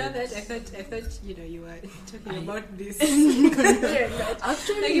you not know that? I thought you were talking about this.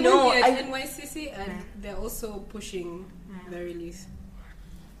 Actually, Like, it no. won't be at NYCC, and they're also pushing the release.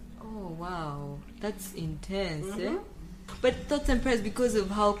 Oh wow, that's intense. Eh? But thoughts and prayers, because of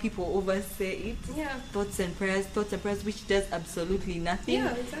how people oversay it. Yeah. Thoughts and prayers, which does absolutely nothing.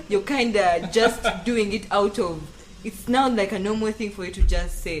 Yeah, exactly. You're kind of just doing it out of. It's now like a normal thing for you to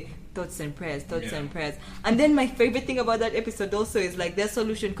just say thoughts and prayers. And then my favorite thing about that episode also is like their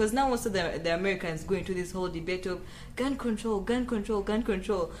solution, because now also the Americans go into this whole debate of gun control,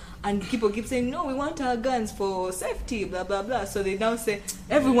 and people keep saying no, we want our guns for safety, blah blah blah. So they now say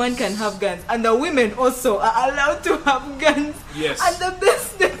everyone can have guns, and the women also are allowed to have guns. Yes. And the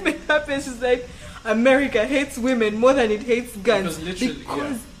best statement happens is like America hates women more than it hates guns. Because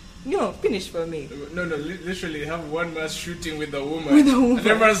literally, No, finish for me. No, literally have one mass shooting with a woman. With a woman. And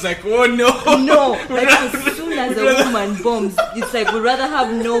everyone's like, oh no. No, like as soon as a woman bombs, it's like we'd rather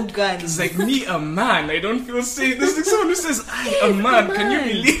have no guns. It's like, me, a man, I don't feel safe. There's like someone who says, I, a man, can you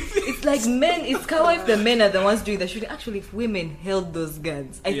believe it? It's like men, it's how if the men are the ones doing the shooting. Actually, if women held those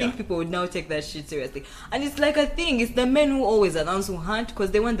guns, I think people would now take that shit seriously. And it's like a thing, it's the men who always are the ones who hunt, because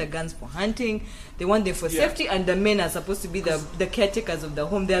they want the guns for hunting, they want them for safety, and the men are supposed to be the caretakers of the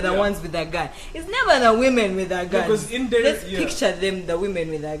home. They're the ones with the gun. It's never the women with the guns. Because Let's picture them, the women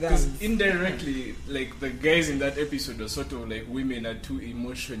with the guns. Because indirectly, like the guys in that episode are sort of like women are too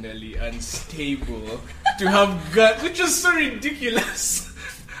emotionally unstable to have guns, which is so ridiculous.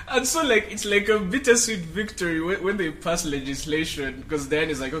 And so like it's like a bittersweet victory when they pass legislation, because then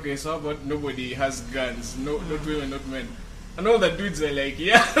it's like, okay, so how about nobody has guns, not women, not men. And all the dudes are like,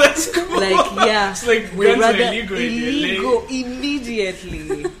 yeah, that's cool. Like, yeah, it's like we guns are rather illegal in LA.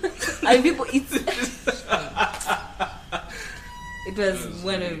 Immediately. And people, it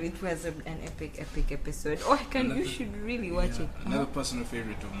was an epic episode. Oh, you should really watch it. Another personal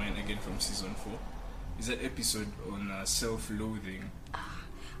favorite of mine, again from season 4, is that episode on self-loathing.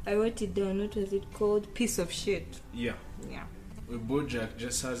 I wrote it down. What was it called? Piece of shit. Yeah. Yeah. Where Bojack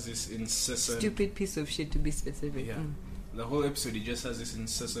just has this incessant... Stupid piece of shit, to be specific. Yeah. The whole episode, he just has this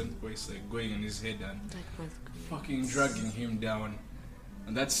incessant voice like going in his head and fucking dragging him down.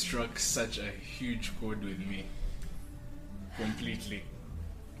 And that struck such a huge chord with me. Completely.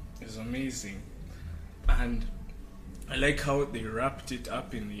 It's amazing. And I like how they wrapped it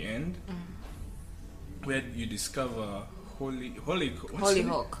up in the end. Where you discover Hollyhock.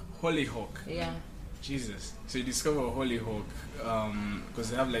 Yeah. Jesus. So you discover Hollyhock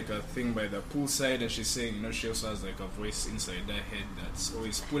because they have like a thing by the poolside, and she's saying, she also has like a voice inside her head that's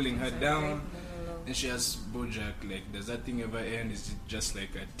always pulling her down. And she asks Bojack, like, does that thing ever end? Is it just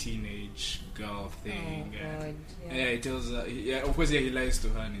like a teenage girl thing? Oh, God, yeah, he tells her, of course, he lies to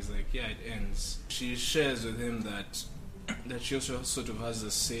her, and he's like, yeah, it ends. She shares with him that she also sort of has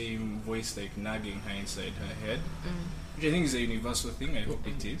the same voice like nagging her inside her head, which I think is a universal thing. I hope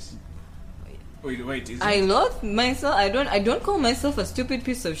it is. Wait, is it? I love myself. I don't call myself a stupid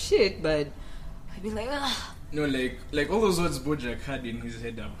piece of shit, but I'd be like, ah. No, like all those words Bojack had in his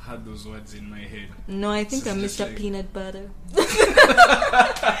head, I've had those words in my head. No, I think I'm just Mr. like... Peanut Butter.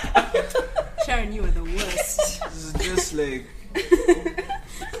 Sharon, you are the worst. It's just like...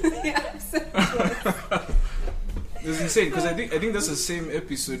 It's insane, because I think that's the same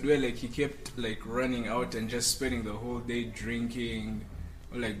episode where like he kept like running out and just spending the whole day drinking,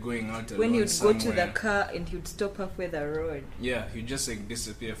 or like going out alone when you'd somewhere. go to the car and he'd stop halfway the road. Yeah, he'd just like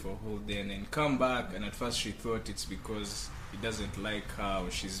disappear for a whole day and then come back, and at first she thought it's because he doesn't like her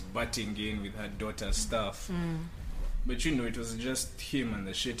or she's butting in with her daughter's stuff. But it was just him and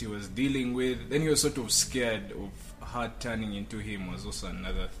the shit he was dealing with. Then he was sort of scared of her turning into him, was also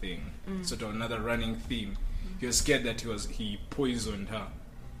another thing. Sort of another running theme. He was scared that he poisoned her.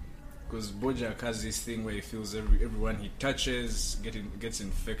 Because Bojack has this thing where he feels everyone he touches gets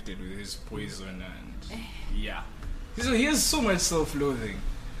infected with his poison, and yeah. he has so much self-loathing.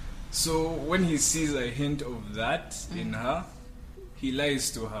 So when he sees a hint of that in her, he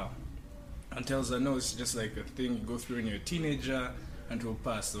lies to her and tells her, no, it's just like a thing you go through when you're a teenager and it will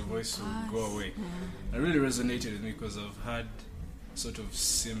pass, the voice will go away. It really resonated with me because I've had sort of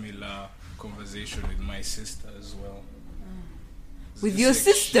similar conversation with my sister as well. With It's your like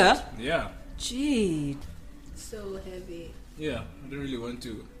sister? shit. Yeah. Gee. So heavy. Yeah, I don't really want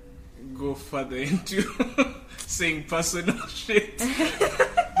to go further into saying personal shit.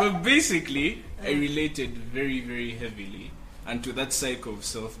 But basically, I related very, very heavily. And to that cycle of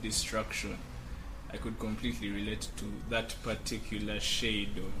self-destruction, I could completely relate to that particular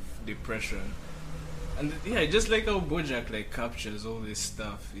shade of depression. And yeah, just like how BoJack like captures all this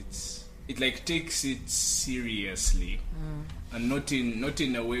stuff, it like takes it seriously, and not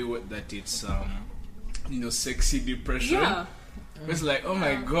in a way that it's sexy depression. Yeah. It's like, oh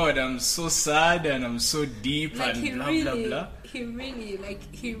my god, I'm so sad and I'm so deep Like and he blah really, blah blah.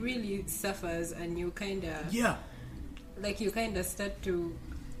 he really suffers, and you kind of Yeah. like you kind of start to,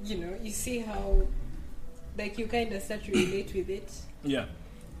 you see how, like you kind of start to relate with it. Yeah.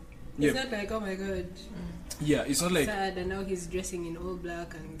 It's Yeah. not like, oh my god, Yeah, it's not like sad, and now he's dressing in all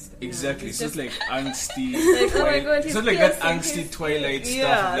black and stuff. exactly. It's it's just not like angsty. Like, oh my God, it's he's not like that piercing angsty his Twilight face.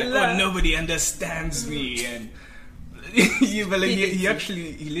 stuff. Yeah, Like, la- oh, nobody understands me, and yeah, but like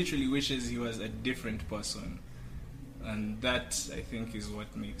he literally wishes he was a different person, and that I think is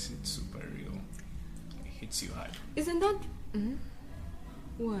what makes it super real. It hits you hard. Isn't that...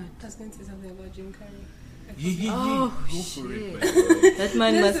 What? I was going to say something about Jim Carrey. Oh, Go for it, shit. by the way. That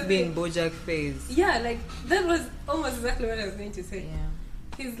man That's must the be thing. in BoJack phase. Yeah, like that was almost exactly what I was going to say.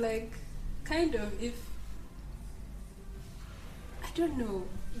 Yeah. He's like, kind of, if I don't know,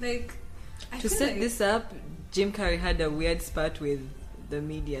 like I To feel set like, this up, Jim Carrey had a weird spat with the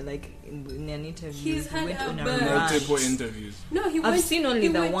media, like in an interview. He's He had went a on a burn. rant. Multiple interviews. No, he I've went, seen only he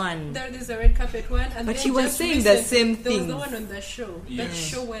the went- one. There's a red carpet one, and But then he was just saying the recently, same There was things. the one on the show, that Yes.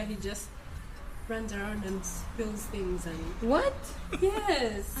 show where he just runs around and spills things, and What?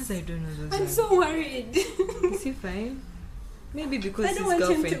 yes, As I don't know those I'm ones. so worried. Is he fine? Maybe because I his don't want him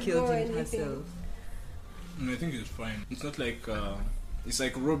girlfriend to killed go or him anything. herself. I think it's fine. It's not like it's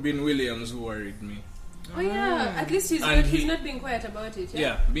like Robin Williams who worried me. Oh yeah, at least he's And not, he- he's not being quiet about it.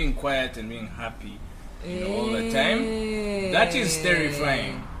 Yeah, being quiet and being happy, all the time. That is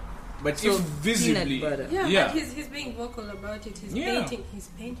terrifying. But So, if visibly, peanut butter. Yeah, but he's being vocal about it. Yeah. He's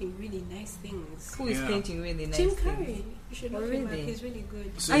painting really nice things. Who is Yeah. painting really nice Jim things? Carrey, you should look him up. Really? He's really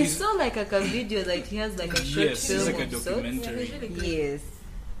good. so I he's- saw like a video, like he has like a short yes, film it's like a of sorts. Yeah, documentary. he's really good. Yes.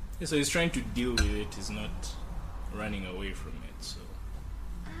 Yeah, so he's trying to deal with it. He's not running away from it. So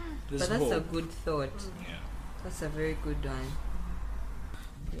there's But that's a hope. good thought. Yeah. That's a very good one.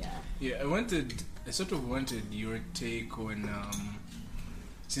 Yeah. Yeah, I sort of wanted your take on,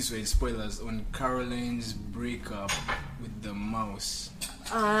 since we're in spoilers, on Caroline's breakup with the mouse.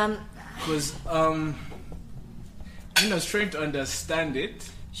 Because, I was trying to understand it.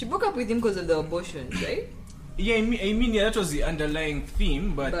 She broke up with him because of the abortions, right? Yeah, I mean, yeah, that was the underlying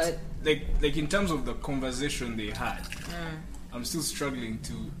theme, but But- like in terms of the conversation they had, I'm still struggling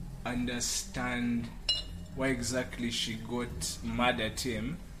to understand why exactly she got mad at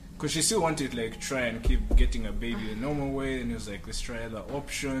him, because she still wanted like try and keep getting a baby the normal way, and he was like, let's try other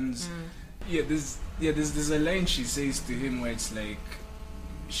options. There's a line she says to him where it's like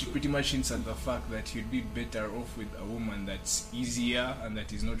she pretty much hints at the fact that he'd be better off with a woman that's easier and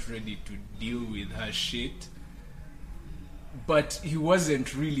that is not ready to deal with her shit. But he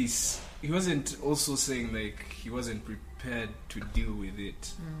wasn't also saying like he wasn't prepared to deal with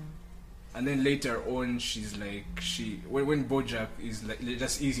it. And then later on, she's like, when BoJack is like,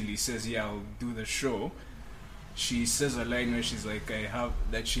 just easily says, yeah, I'll do the show, she says a line where she's like,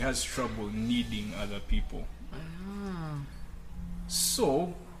 that she has trouble needing other people.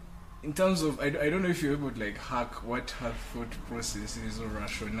 So, in terms of, I don't know if you're able to like hack what her thought process is or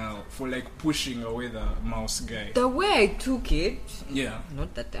rationale for like pushing away the mouse guy. The way I took it, Yeah.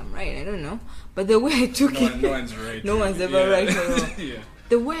 not that I'm right, I don't know, but the way I took it, No one's right. No one's really. ever Yeah. right or wrong. Yeah.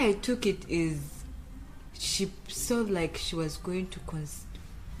 The way I took it is she saw like she was going to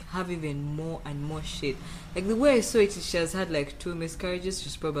have even more and more shit. Like the way I saw it is she has had like 2 miscarriages,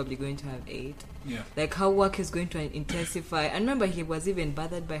 she's probably going to have 8. Yeah. Like her work is going to intensify. And remember, he was even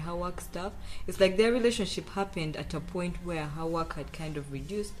bothered by her work stuff. It's like their relationship happened at a point where her work had kind of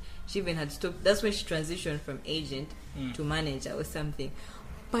reduced. She even had stopped. That's when she transitioned from agent to manager or something.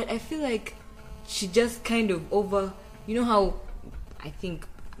 But I feel like she just kind of you know how I think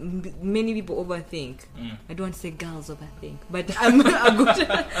many people overthink. I don't want to say girls overthink, but I'm a good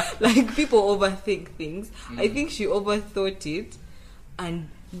like people overthink things. I think she overthought it, and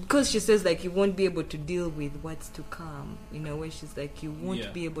because she says like you won't be able to deal with what's to come in a way, she's like you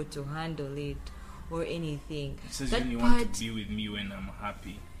won't be able to handle it or anything. It says that you only part, want to be with me when I'm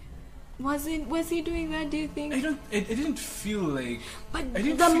happy. Was he doing that, do you think? It didn't feel like... But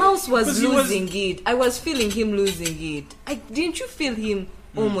the mouse was losing it. I was feeling him losing it. Didn't you feel him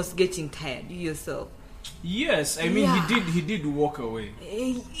almost getting tired yourself? Yes, I mean he did walk away.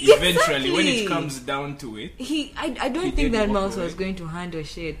 Exactly. Eventually, when it comes down to it. I don't think that mouse was going to handle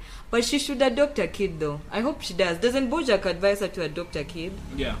shit. But she should adopt a kid though. I hope she does. Doesn't Bojack advise her to adopt a kid?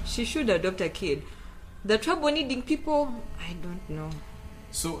 Yeah. She should adopt a kid. The trouble needing people, I don't know.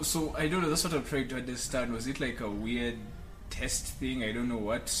 So I don't know, that's what I'm trying to understand. Was it like a weird test thing? I don't know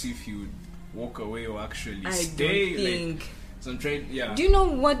what, to see if you walk away or actually stay. I don't think. So I'm trying, Do you know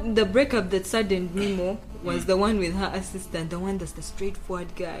what the breakup that saddened me more was? The one with her assistant, the one that's the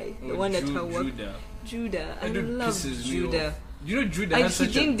straightforward guy, the one that her work. Judah. I love Judah. You know Judah has such a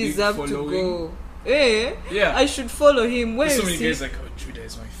big he didn't deserve following. To go. Yeah. I should follow him. Where so is many he? guys like, oh, Judah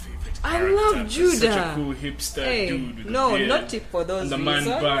is my favorite. I love Judah. Such a cool hipster dude with no, a beard not tip for those and the reasons.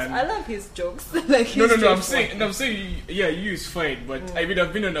 man band. I love his jokes. Like no. I'm saying, yeah, you is fine, but I mean,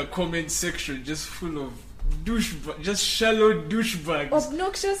 I've been on a comment section just full of just shallow douchebags,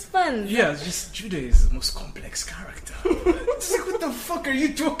 obnoxious fans. Yeah, just Judah is the most complex character. It's like, what the fuck are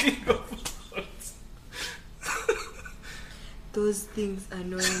you talking about? Those things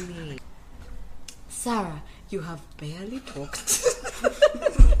annoy me. Sarah, you have barely talked.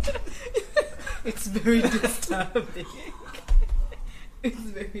 It's very disturbing. It's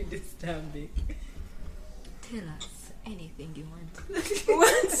very disturbing. Tell us anything you want.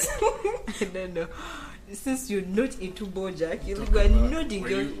 What? I don't know. Since you're not into Bojack, you were nodding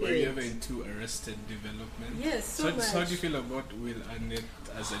your head. Were you ever into Arrested Development? Yes, so much. How do you feel about Will Arnett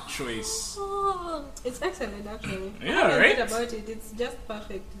as a choice? Oh, it's excellent actually. Yeah, right? About it, it's just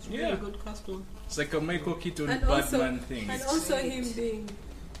perfect. It's really good costume. It's like a Michael Keaton Batman thing. And also him being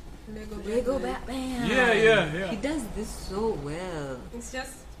Lego Batman. Yeah. He does this so well. It's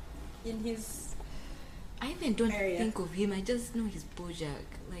just in his... I even don't think of him. I just know he's Bojack.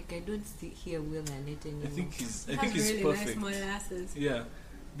 Like I don't hear Will Arnett anymore. I think he's really perfect. Nice molasses. Yeah,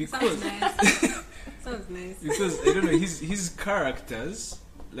 because sounds nice. Because I don't know his characters,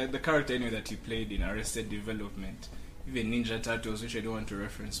 like the character anyway that he played in Arrested Development, even Ninja Turtles, which I don't want to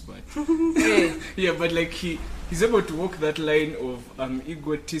reference, but yeah, but like he's able to walk that line of I'm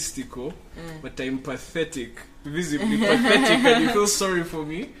egotistical, but I'm pathetic, visibly pathetic, and you feel sorry for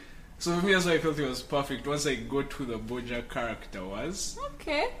me. So for me, that's why I felt it was perfect. Once I got who the Bojack character was,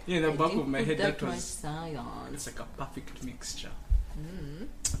 okay. Yeah, in the back of my head, that was science. It's like a perfect mixture.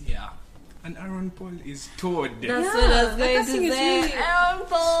 Yeah, and Aaron Paul is Toad. That's what I was going to say. Really Aaron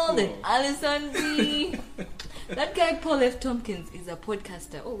Paul and Alison B. That guy Paul F. Tompkins is a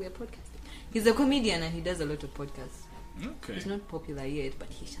podcaster. Oh, we're podcasting. He's a comedian and he does a lot of podcasts. Okay. He's not popular yet, but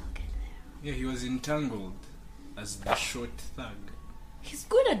he shall get there. Yeah, he was entangled as the short thug. He's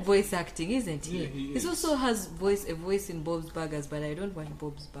good at voice acting, isn't he? Yeah, he is. Also has a voice in Bob's Burgers, but I don't watch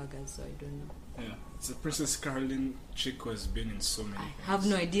Bob's Burgers, so I don't know. Yeah, it's a Princess Caroline chick who has been in so many things. I have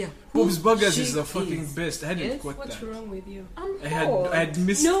no idea. Bob's Burgers is the fucking best. I hadn't caught What's that. wrong with you? I had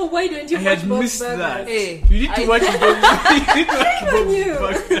missed. No, why don't you? I watch had Bob's missed Burgers? that. Hey, you need to watch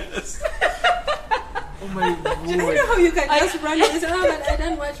Bob's Burgers. Oh my god! Do you know how you can just run and say, "Oh, but I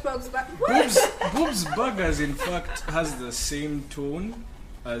don't watch Bob's Burgers." Bob's Burgers, in fact, has the same tone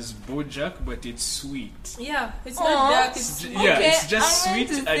as Bojack, but it's sweet. Yeah, it's not dark. It's it's just sweet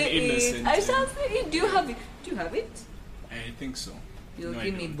and innocent. I shall say it. Do you have it? I think so. You'll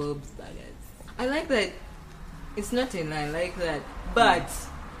give me Bob's Burgers. I like that. It's not in line like that, but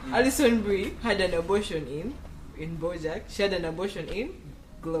Alison Brie had an abortion in Bojack. She had an abortion in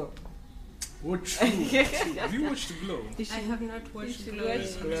Glow. What true? Have you watched Glow? I have not watched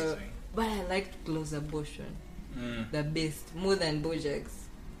Glow. But I liked Glow's abortion the best, more than Bojack's.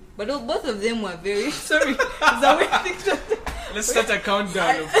 But both of them were very sorry. Let's start a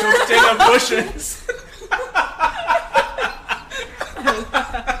countdown of top 10 abortions.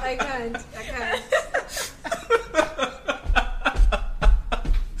 I can't.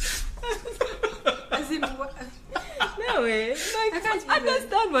 As in, no way. Like, I can't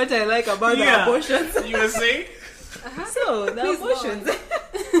understand what I like about the abortions. You were saying? So the abortions,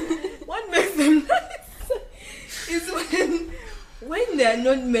 what makes them nice is when they are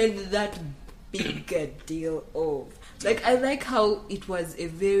not made that big a deal of. Like, I like how it was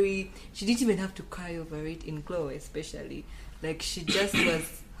she didn't even have to cry over it in Glow, especially. Like, she just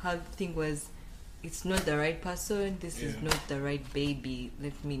was her thing was, it's not the right person, this is Yeah. not the right baby,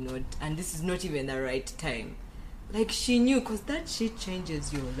 let me not, and this is not even the right time. Like, she knew, because that shit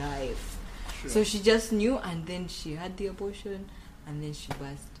changes your life. Sure. So she just knew, and then she had the abortion, and then she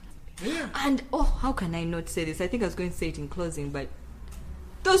burst. Yeah. And, oh, how can I not say this? I think I was going to say it in closing, but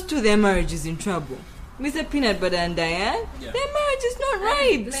those two, their marriage is in trouble. Mr. Peanut Butter and Diane, Yeah. their marriage is not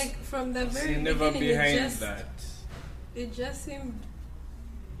right. Like from the very See, never beginning, behind that. it just seemed.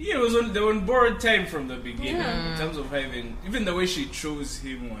 Yeah, they were on borrowed time from the beginning. Yeah. In terms of having, even the way she chose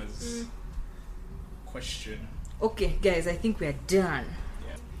him was question. Okay, guys, I think we are done.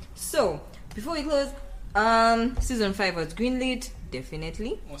 Yeah. So, before we close, season 5 was greenlit,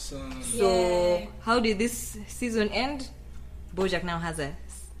 definitely. Awesome. So, Yay. how did this season end? BoJack now has a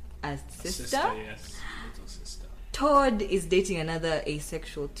sister. Yes, little sister. Todd is dating another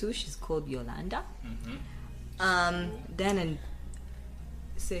asexual too. She's called Yolanda. Dan and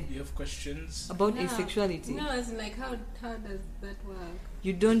say You have questions? about Yeah. asexuality. No, it's like how does that work?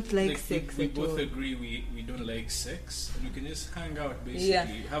 You don't like Like, sex we at both all. agree we don't like sex, and we can just hang out basically, Yeah.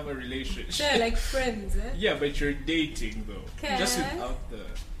 have a relationship. They're like friends, eh? Yeah, but you're dating though, Okay. just without the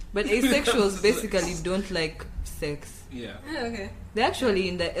But asexuals basically don't like sex. yeah. Oh, okay. They're actually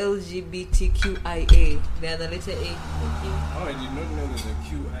in the LGBTQIA. They're the letter A. Oh, I did not know there's a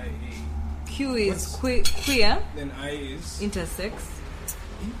QIA. Q is What's- queer, Then I is intersex.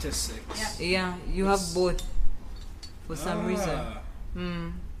 intersex. Yeah, you have What's- both for some reason.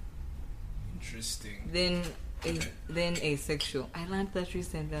 Interesting. Then asexual. I learned that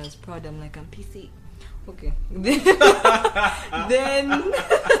recently. I was proud. I'm like, I'm PC. Okay. Then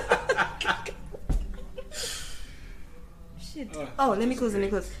shit. Oh, let me close.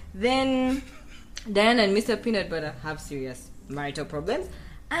 Then Diana and Mr. Peanut Butter have serious marital problems,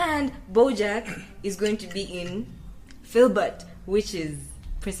 and BoJack is going to be in Philbert, which is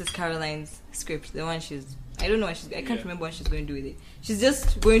Princess Caroline's script. The one I don't know what I can't remember what she's going to do with it. She's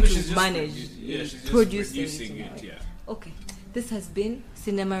just going to She's just manage she's just producing it. Yeah. Okay, this has been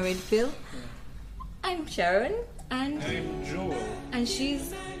Cinema Red Pill. I'm Sharon, and I'm Joel. she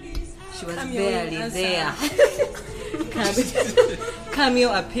was Cameo barely as there.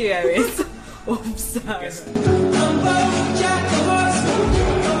 Cameo appearance of Sarah. Yes.